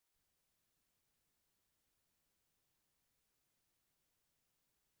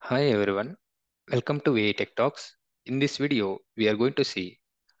Hi everyone, welcome to ViTech Talks. In this video, we are going to see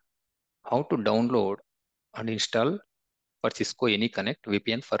how to download and install for Cisco AnyConnect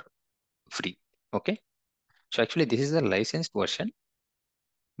VPN for free. Okay, so actually this is a licensed version,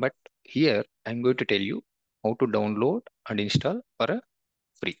 but here I'm going to tell you how to download and install for a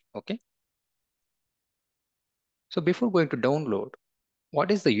free. Okay, so before going to download,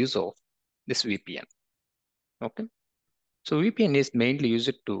 what is the use of this VPN? Okay, so VPN is mainly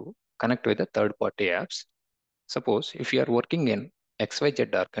used to connect with the third-party apps. Suppose if you are working in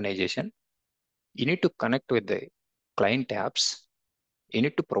XYZ organization, you need to connect with the client apps. You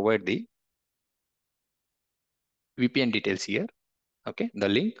need to provide the VPN details here, okay, the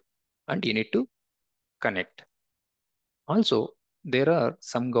link, and you need to connect. Also, there are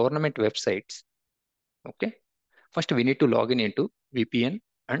some government websites, okay. First, we need to log in into VPN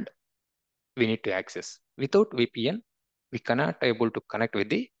and we need to access. Without VPN, we cannot able to connect with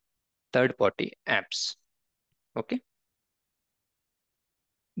the third-party apps, okay.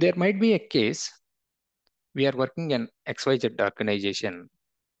 There might be a case we are working in XYZ organization.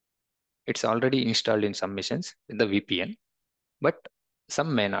 It's already installed in some machines with the VPN, but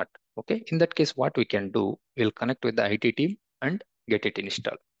some may not. Okay, in that case, what we can do, we'll connect with the IT team and get it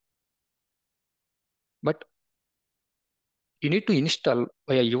installed. But you need to install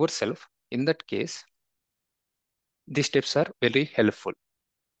via yourself. In that case, these steps are very helpful.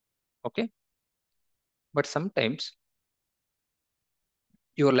 Okay, but sometimes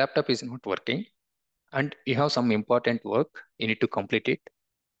your laptop is not working and you have some important work, you need to complete it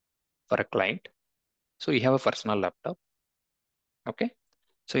for a client. So you have a personal laptop. Okay,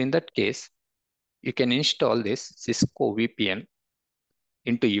 so in that case, you can install this Cisco VPN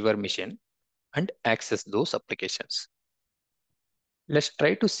into your machine and access those applications. Let's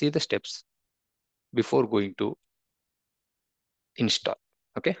try to see the steps before going to install.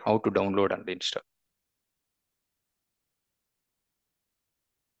 Okay, how to download and install.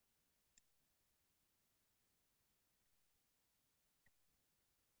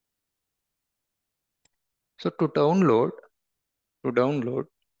 So to download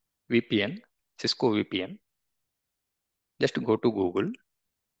VPN, Cisco VPN, just go to Google,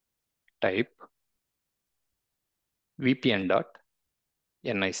 type vpn.nic.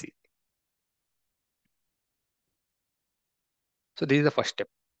 So this is the first step.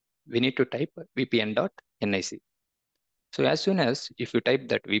 We need to type vpn.nic. So as soon as if you type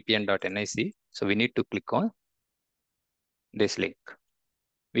that vpn.nic, so we need to click on this link,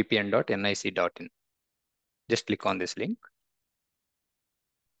 vpn.nic.in. Just click on this link.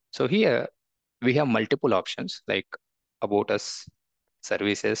 So here we have multiple options like about us,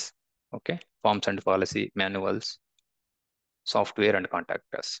 services, okay, forms and policy, manuals, software and contact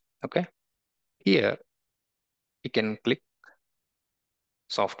us. Okay, here you can click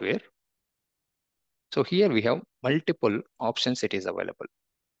software. So here we have multiple options it is available.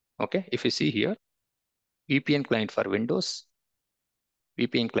 Okay, if you see here, VPN client for Windows,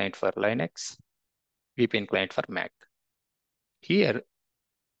 VPN client for Linux, VPN client for Mac. Here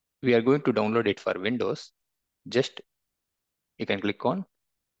we are going to download it for Windows. Just you can click on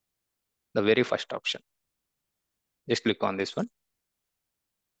the very first option. Just click on this one.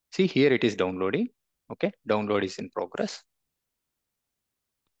 See here it is downloading. Okay, download is in progress.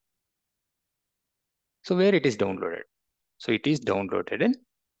 So where it is downloaded? So it is downloaded in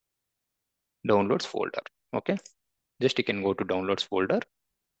downloads folder. Okay, just you can go to downloads folder,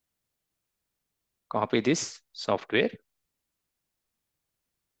 copy this software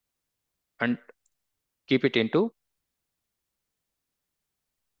and keep it into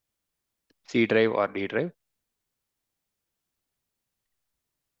C drive or D drive.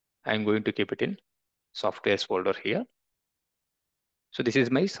 I'm going to keep it in softwares folder here. So this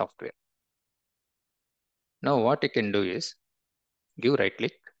is my software. Now what you can do is give right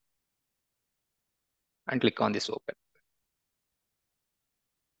click and click on this open.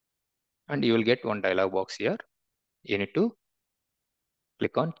 And you will get one dialog box here. You need to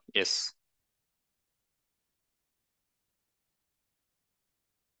click on yes.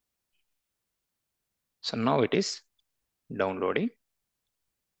 So now it is downloading.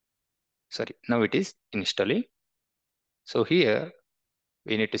 Sorry, now it is installing. So here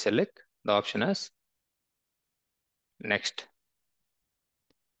we need to select the option as next.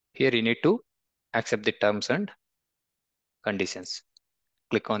 Here you need to accept the terms and conditions.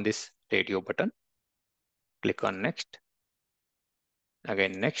 Click on this radio button. Click on next.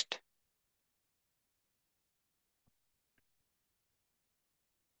 Again next.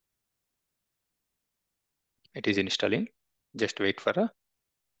 It is installing. Just wait for a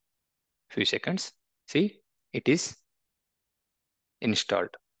few seconds. See, it is installed.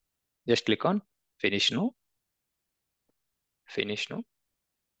 Just click on finish now. Finish now.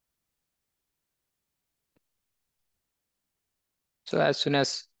 So as soon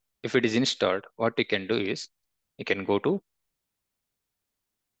as if it is installed, what you can do is you can go to,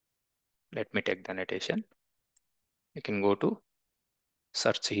 let me take the annotation. You can go to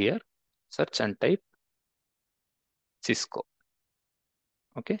search here, search and type Cisco.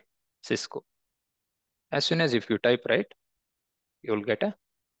 Okay, Cisco. As soon as if you type right, you will get a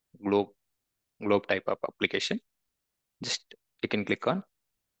globe type of application. Just you can click on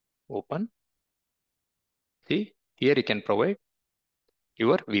open. See here you can provide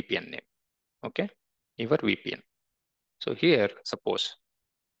your VPN name. Okay, your VPN. So here suppose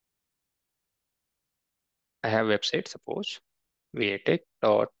I have website, suppose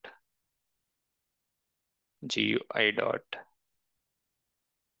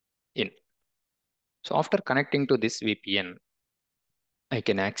vitech.gui.in. So after connecting to this VPN, I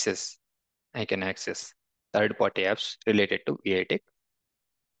can access third-party apps related to ViTech.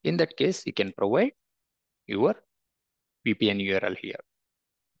 In that case, you can provide your VPN URL here.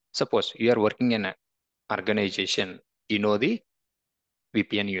 Suppose you are working in an organization, you know the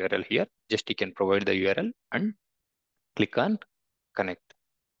VPN URL here. Just you can provide the URL and click on connect.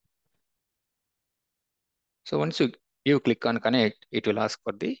 So once you click on connect, it will ask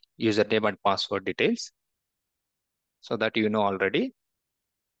for the username and password details so that you know already.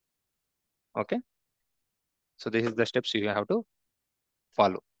 Okay. So this is the steps you have to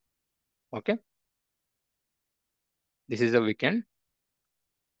follow. Okay. This is a we can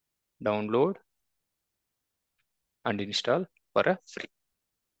download and install for a free.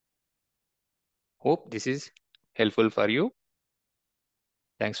 Hope this is helpful for you.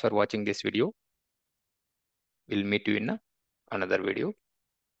 Thanks for watching this video. We'll meet you in another video.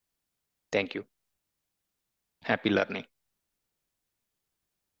 Thank you. Happy learning.